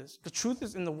truth is. The truth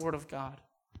is in the Word of God.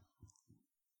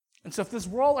 And so if this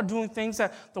world are doing things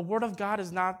that the Word of God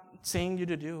is not saying you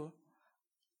to do,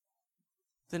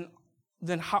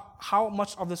 then how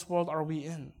much of this world are we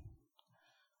in?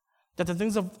 That the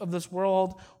things of this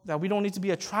world, that we don't need to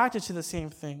be attracted to the same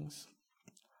things.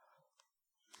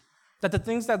 That the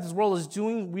things that this world is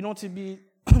doing, we don't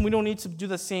need to do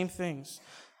the same things.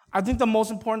 I think the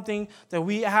most important thing that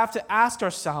we have to ask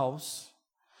ourselves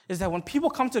is that when people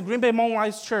come to Green Bay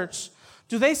Moonrise Church,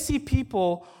 do they see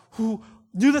people who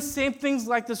do the same things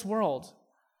like this world?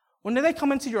 When they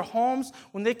come into your homes,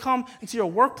 when they come into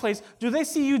your workplace, do they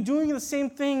see you doing the same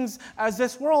things as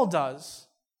this world does?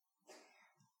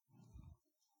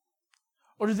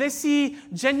 Or do they see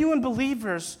genuine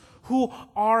believers who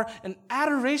are in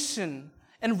adoration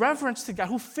and reverence to God,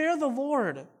 who fear the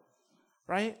Lord,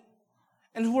 right?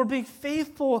 And who are being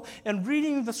faithful and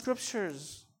reading the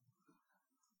scriptures,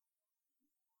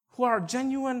 who are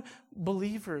genuine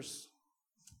believers?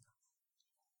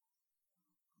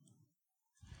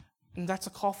 And that's a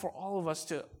call for all of us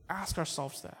to ask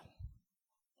ourselves that.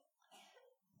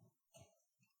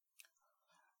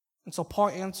 And so Paul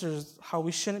answers how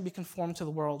we shouldn't be conformed to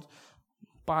the world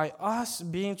by us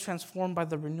being transformed by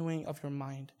the renewing of your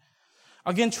mind.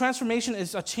 Again, transformation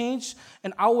is a change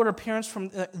in outward appearance from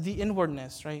the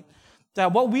inwardness, right?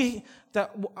 That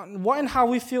what and how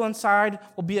we feel inside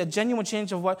will be a genuine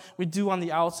change of what we do on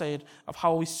the outside, of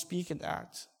how we speak and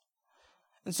act.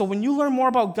 And so when you learn more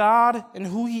about God and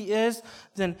who He is,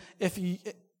 then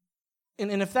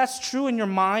if that's true in your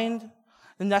mind,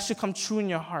 then that should come true in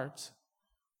your heart.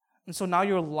 And so now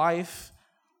your life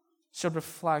should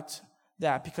reflect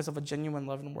that because of a genuine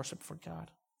love and worship for God.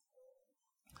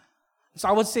 So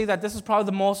I would say that this is probably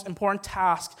the most important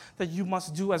task that you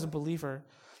must do as a believer,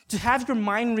 to have your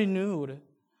mind renewed.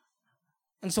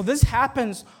 And so this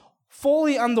happens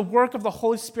fully on the work of the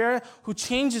Holy Spirit, who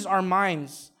changes our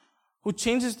minds, who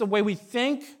changes the way we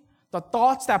think, the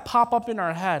thoughts that pop up in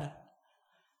our head.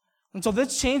 And so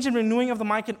this change and renewing of the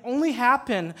mind can only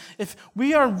happen if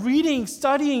we are reading,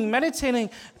 studying, meditating,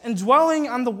 and dwelling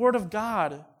on the Word of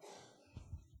God.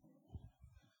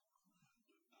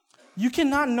 You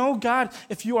cannot know God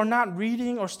if you are not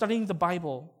reading or studying the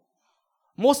Bible.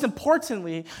 Most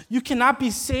importantly, you cannot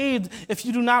be saved if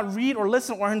you do not read or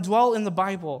listen or dwell in the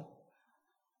Bible.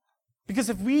 Because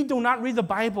if we do not read the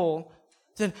Bible,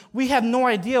 then we have no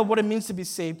idea what it means to be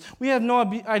saved. We have no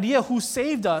idea who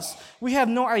saved us. We have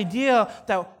no idea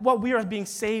that what we are being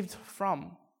saved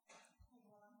from.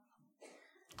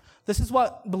 This is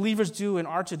what believers do and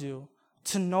are to do,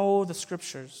 to know the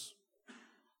Scriptures.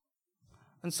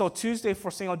 And so Tuesday for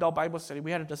Single Adult Bible Study,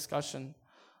 we had a discussion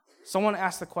Someone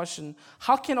asked the question,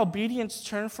 how can obedience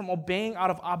turn from obeying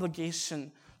out of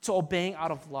obligation to obeying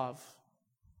out of love?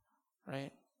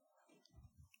 Right?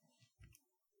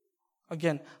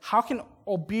 Again, how can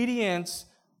obedience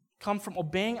come from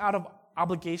obeying out of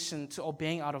obligation to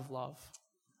obeying out of love?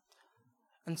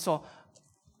 And so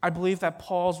I believe that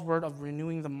Paul's word of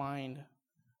renewing the mind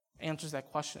answers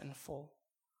that question in full.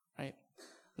 Right?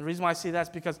 The reason why I say that is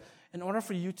because in order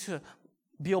for you to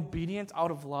be obedient out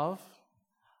of love,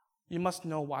 you must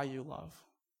know why you love.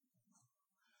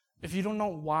 If you don't know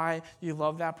why you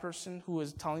love that person who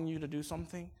is telling you to do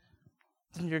something,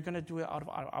 then you're going to do it out of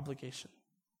obligation.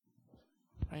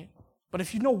 Right? But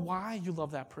if you know why you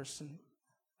love that person,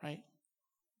 right?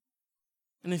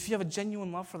 And if you have a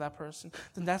genuine love for that person,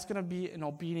 then that's going to be an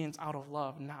obedience out of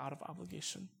love, not out of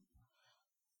obligation.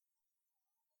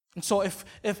 And so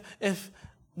if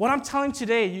what I'm telling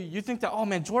today, you think that, oh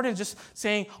man, Jordan is just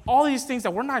saying all these things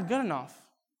that we're not good enough,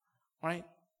 right?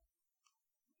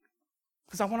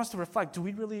 Because I want us to reflect, do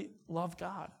we really love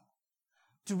God?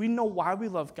 Do we know why we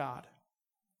love God?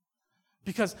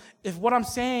 Because if what I'm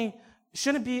saying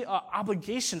shouldn't be an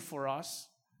obligation for us,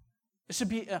 it should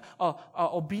be a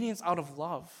obedience out of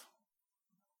love.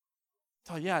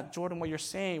 So yeah, Jordan, what you're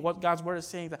saying, what God's word is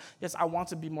saying, that yes, I want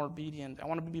to be more obedient. I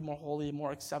want to be more holy,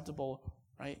 more acceptable,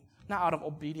 right? Not out of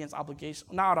obedience, obligation,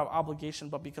 not out of obligation,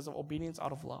 but because of obedience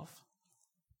out of love.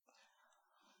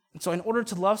 And so in order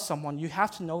to love someone, you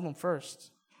have to know them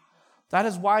first. That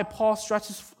is why Paul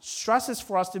stresses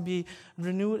for us to be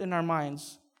renewed in our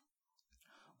minds.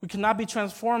 We cannot be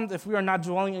transformed if we are not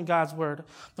dwelling in God's word.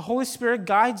 The Holy Spirit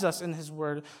guides us in his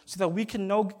word so that we can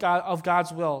know God, of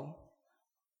God's will.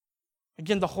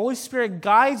 Again, the Holy Spirit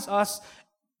guides us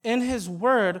in his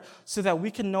word so that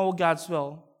we can know God's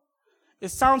will. It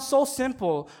sounds so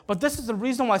simple, but this is the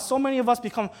reason why so many of us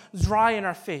become dry in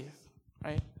our faith,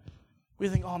 right? We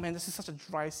think, oh man, this is such a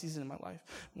dry season in my life.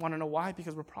 Want to know why?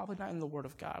 Because we're probably not in the word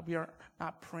of God. We are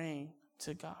not praying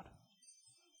to God.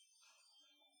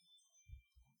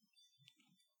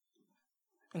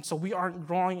 And so we aren't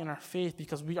growing in our faith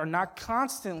because we are not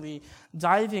constantly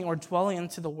diving or dwelling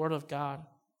into the word of God.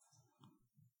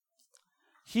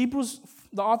 The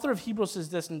author of Hebrews says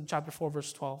this in chapter 4,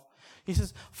 verse 12. He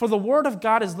says, for the word of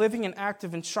God is living and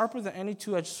active and sharper than any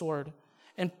two-edged sword,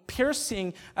 and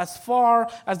piercing as far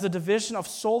as the division of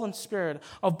soul and spirit,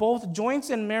 of both joints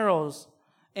and marrows,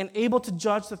 and able to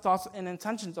judge the thoughts and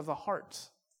intentions of the heart.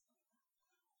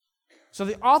 So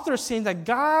the author is saying that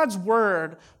God's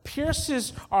word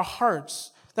pierces our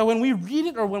hearts, that when we read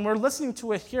it or when we're listening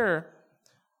to it here,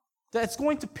 that it's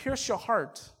going to pierce your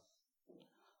heart.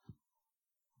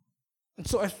 And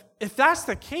so if that's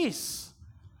the case,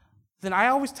 then I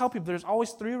always tell people there's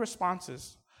always three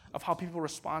responses of how people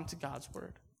respond to God's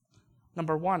word.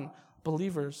 Number one,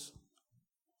 believers.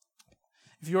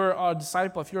 If you're a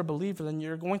disciple, if you're a believer, then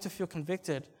you're going to feel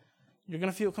convicted. You're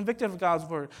going to feel convicted of God's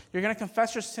word. You're going to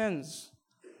confess your sins,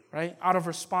 right, out of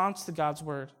response to God's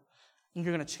word, and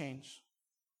you're going to change.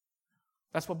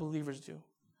 That's what believers do.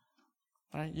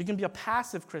 Right? You can be a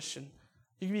passive Christian.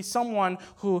 You can be someone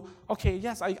who, okay,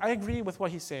 yes, I agree with what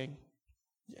he's saying.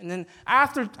 And then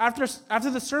after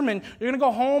the sermon, you're going to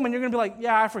go home and you're going to be like,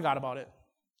 yeah, I forgot about it.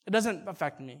 It doesn't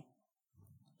affect me.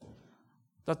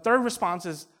 The third response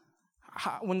is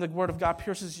when the word of God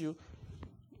pierces you,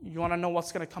 you want to know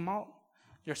what's going to come out?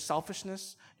 Your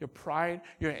selfishness, your pride,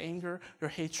 your anger, your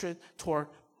hatred toward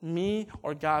me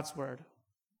or God's word.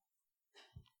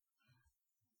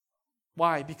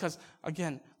 Why? Because,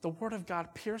 again, the word of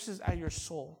God pierces at your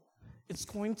soul. It's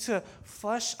going to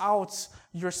flesh out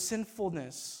your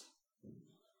sinfulness.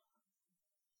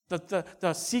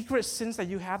 The secret sins that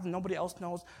you have that nobody else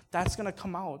knows, that's going to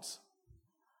come out.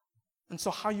 And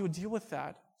so how you deal with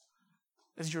that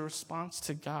is your response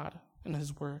to God and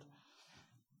his word.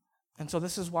 And so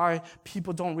this is why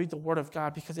people don't read the word of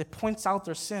God, because it points out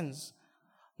their sins.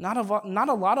 Not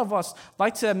a lot of us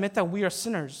like to admit that we are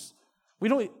sinners. We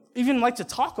don't even like to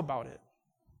talk about it.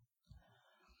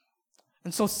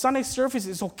 And so Sunday service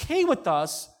is okay with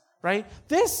us, right?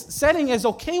 This setting is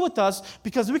okay with us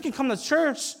because we can come to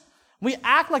church, we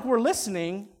act like we're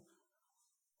listening,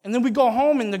 and then we go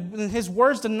home and his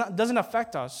words doesn't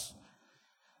affect us.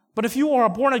 But if you are a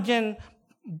born-again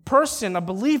person, a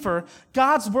believer,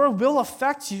 God's word will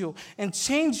affect you and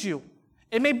change you.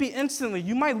 It may be instantly.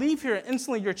 You might leave here and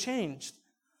instantly you're changed.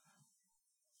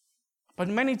 But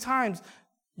many times,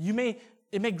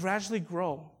 it may gradually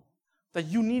grow. That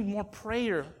you need more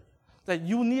prayer, that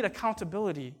you need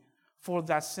accountability for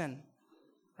that sin,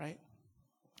 right?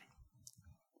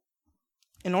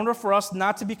 In order for us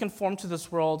not to be conformed to this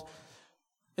world,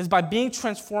 is by being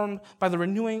transformed by the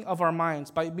renewing of our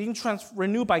minds, by being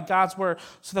renewed by God's word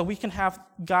so that we can have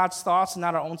God's thoughts and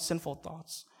not our own sinful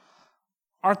thoughts.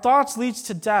 Our thoughts leads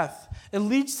to death. It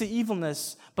leads to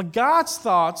evilness. But God's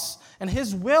thoughts and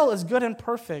his will is good and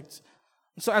perfect.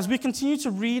 So as we continue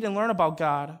to read and learn about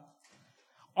God,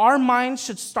 our minds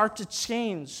should start to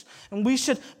change. And we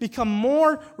should become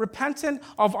more repentant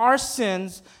of our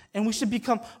sins. And we should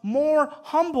become more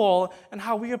humble in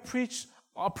how we approach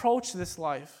this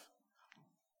life.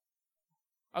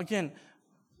 Again,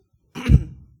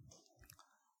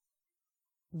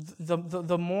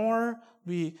 the more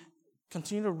we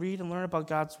continue to read and learn about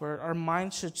God's word, our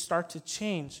minds should start to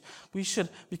change. We should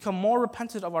become more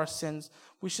repentant of our sins.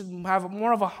 We should have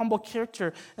more of a humble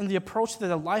character in the approach to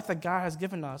the life that God has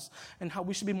given us. And how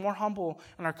we should be more humble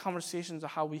in our conversations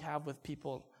of how we have with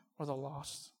people or the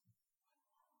lost.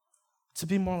 To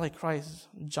be more like Christ.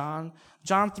 John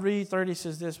 3:30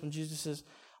 says this when Jesus says,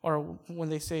 or when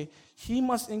they say, he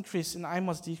must increase and I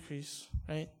must decrease,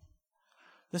 right?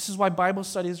 This is why Bible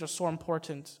studies are so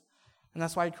important. And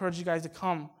that's why I encourage you guys to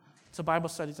come to Bible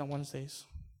studies on Wednesdays.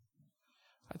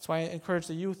 That's why I encourage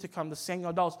the youth to come, the young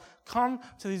adults. Come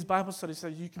to these Bible studies so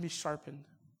that you can be sharpened.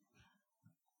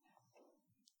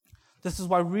 This is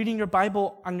why reading your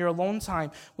Bible on your alone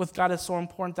time with God is so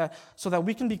important, so that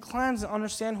we can be cleansed and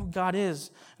understand who God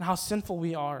is and how sinful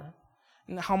we are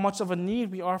and how much of a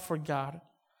need we are for God.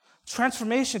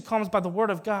 Transformation comes by the Word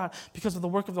of God because of the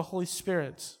work of the Holy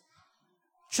Spirit.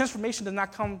 Transformation does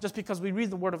not come just because we read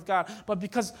the Word of God, but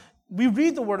because we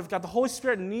read the Word of God, the Holy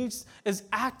Spirit is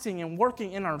acting and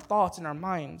working in our thoughts and our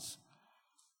minds.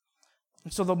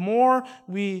 And so the more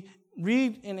we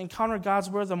read and encounter God's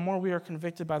Word, the more we are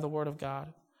convicted by the Word of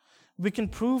God. We can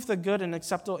prove the good and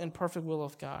acceptable and perfect will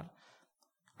of God.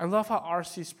 I love how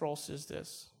R.C. Sproul says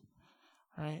this,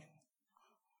 right?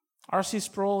 R.C.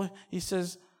 Sproul, he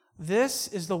says, this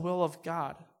is the will of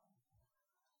God,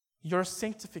 your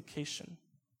sanctification.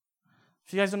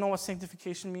 If you guys don't know what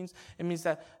sanctification means, it means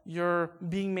that you're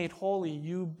being made holy,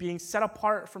 you being set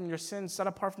apart from your sins, set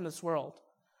apart from this world.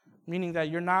 Meaning that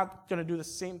you're not going to do the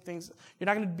same things. You're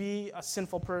not going to be a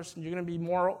sinful person. You're going to be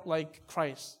more like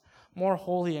Christ, more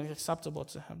holy and acceptable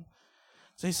to him.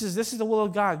 So he says, this is the will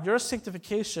of God, your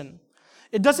sanctification.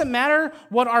 It doesn't matter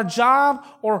what our job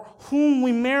or whom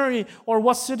we marry or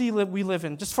what city we live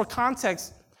in. Just for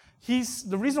context,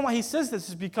 the reason why he says this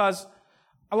is because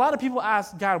a lot of people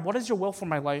ask, God, what is your will for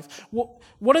my life?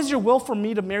 What is your will for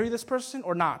me to marry this person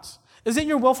or not? Is it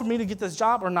your will for me to get this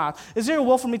job or not? Is it your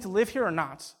will for me to live here or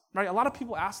not? Right? A lot of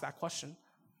people ask that question.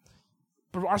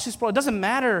 But R.C. Sproul, it doesn't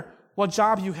matter what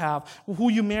job you have,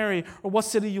 who you marry, or what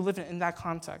city you live in that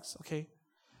context, okay?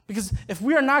 Because if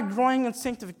we are not growing in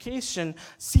sanctification,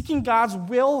 seeking God's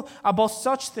will about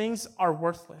such things are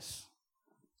worthless.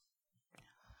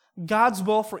 God's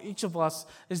will for each of us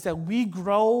is that we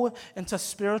grow into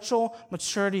spiritual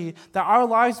maturity, that our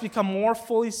lives become more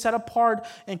fully set apart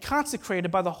and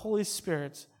consecrated by the Holy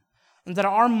Spirit, and that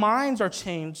our minds are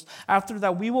changed. After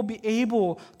that, we will be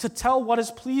able to tell what is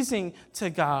pleasing to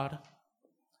God.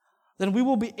 Then we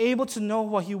will be able to know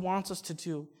what he wants us to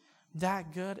do,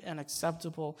 that good and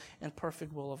acceptable and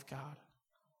perfect will of God.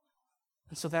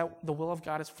 And so that the will of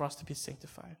God is for us to be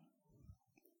sanctified.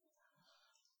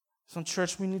 So in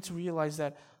church, we need to realize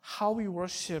that how we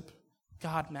worship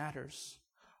God matters.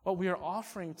 What we are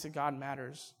offering to God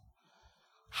matters.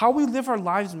 How we live our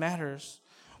lives matters.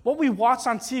 What we watch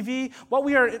on TV, what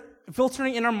we are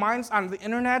filtering in our minds on the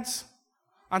internet,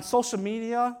 on social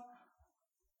media,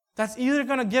 that's either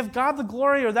going to give God the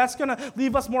glory or that's going to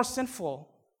leave us more sinful.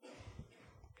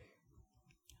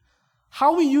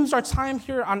 How we use our time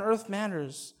here on earth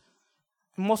matters.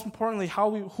 And most importantly,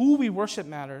 who we worship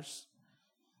matters.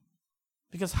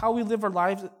 Because how we live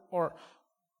our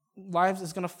lives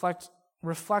is going to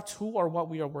reflect who or what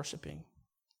we are worshiping.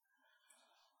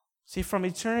 See, from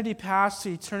eternity past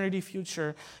to eternity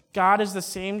future, God is the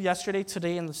same yesterday,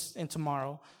 today, and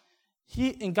tomorrow.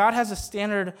 And God has a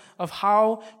standard of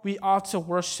how we ought to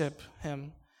worship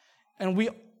him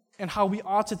and how we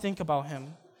ought to think about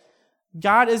him.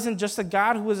 God isn't just a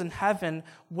God who is in heaven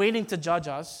waiting to judge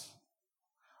us.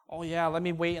 Oh yeah, let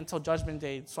me wait until judgment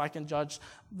day so I can judge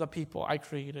the people I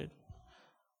created.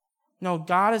 No,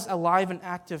 God is alive and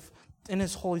active in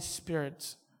his Holy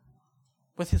Spirit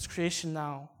with his creation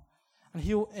now.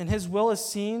 And his will is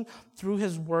seen through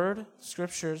his word,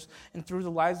 scriptures, and through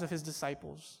the lives of his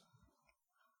disciples.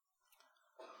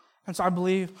 And so I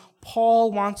believe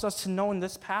Paul wants us to know in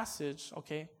this passage,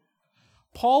 okay?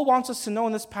 Paul wants us to know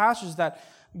in this passage that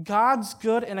God's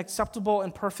good and acceptable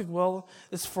and perfect will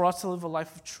is for us to live a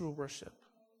life of true worship.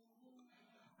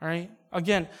 All right?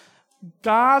 Again,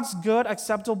 God's good,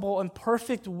 acceptable, and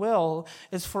perfect will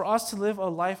is for us to live a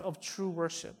life of true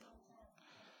worship.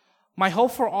 My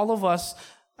hope for all of us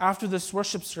after this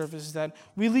worship service is that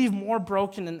we leave more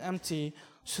broken and empty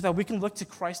so that we can look to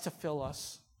Christ to fill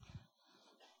us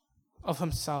of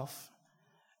himself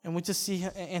and to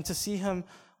see him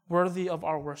worthy of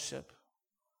our worship.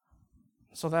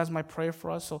 So that's my prayer for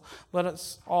us. So let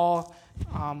us all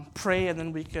pray, and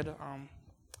then we could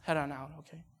head on out,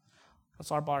 okay? Let's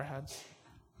all bow our heads.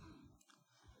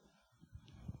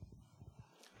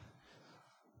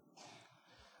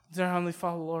 Dear Heavenly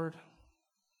Father, Lord,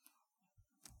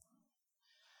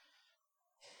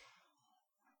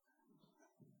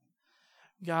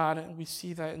 God, we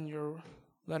see that in your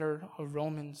letter of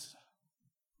Romans,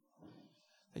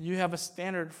 that you have a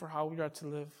standard for how we are to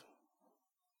live,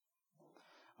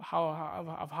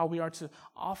 how we are to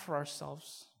offer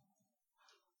ourselves,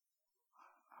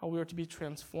 how we are to be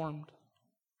transformed.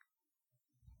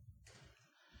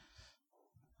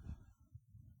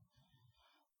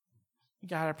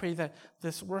 God, I pray that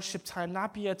this worship time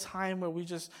not be a time where we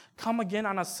just come again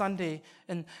on a Sunday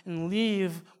and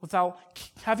leave without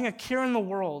having a care in the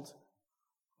world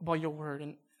about your word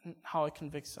and how it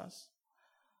convicts us.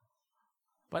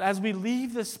 But as we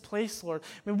leave this place, Lord,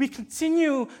 may we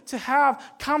continue to have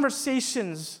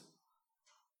conversations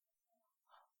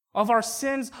of our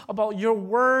sins, about your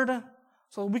word,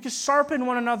 so we can sharpen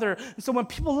one another. And so when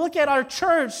people look at our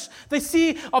church, they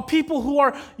see a people who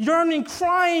are yearning,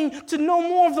 crying to know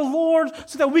more of the Lord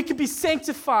so that we can be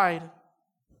sanctified.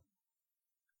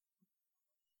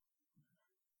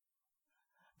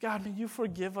 God, may you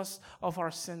forgive us of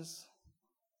our sins.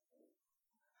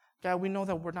 God, we know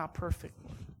that we're not perfect.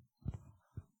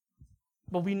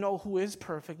 But we know who is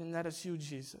perfect, and that is you,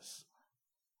 Jesus.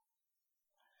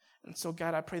 And so,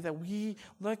 God, I pray that we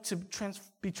look to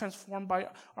be transformed by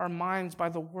our minds, by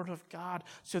the Word of God,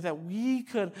 so that we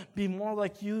could be more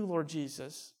like you, Lord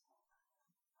Jesus.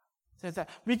 That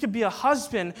we could be a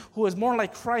husband who is more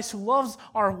like Christ, who loves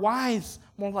our wives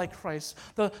more like Christ,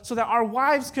 so that our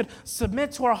wives could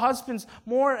submit to our husbands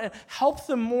more and help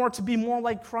them more to be more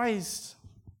like Christ.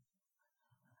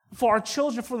 For our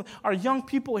children, for our young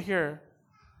people here,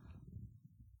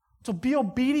 to be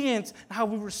obedient in how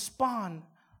we respond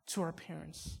to our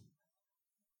parents,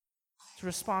 to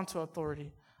respond to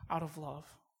authority out of love.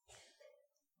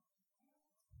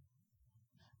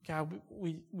 God,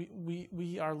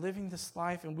 we are living this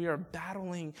life and we are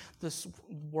battling this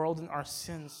world and our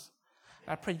sins.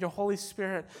 I pray your Holy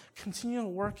Spirit continue to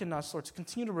work in us, Lord, to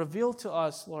continue to reveal to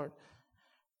us, Lord,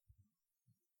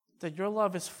 that your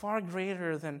love is far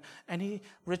greater than any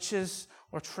riches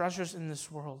or treasures in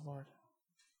this world, Lord.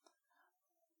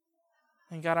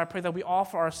 And God, I pray that we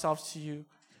offer ourselves to you,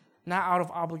 not out of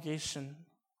obligation,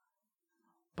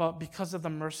 but because of the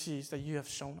mercies that you have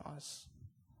shown us.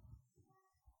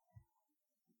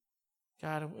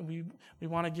 God, we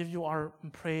want to give you our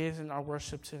praise and our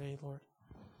worship today, Lord.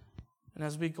 And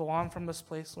as we go on from this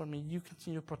place, Lord, may you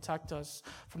continue to protect us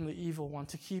from the evil one,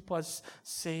 to keep us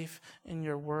safe in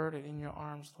your word and in your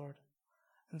arms, Lord.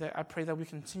 And that I pray that we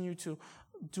continue to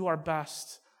do our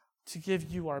best, to give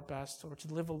you our best, or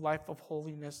to live a life of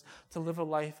holiness, to live a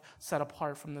life set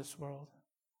apart from this world,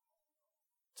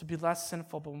 to be less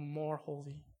sinful but more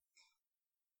holy.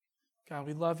 God,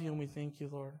 we love you and we thank you,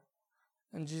 Lord.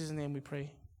 In Jesus' name we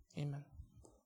pray. Amen.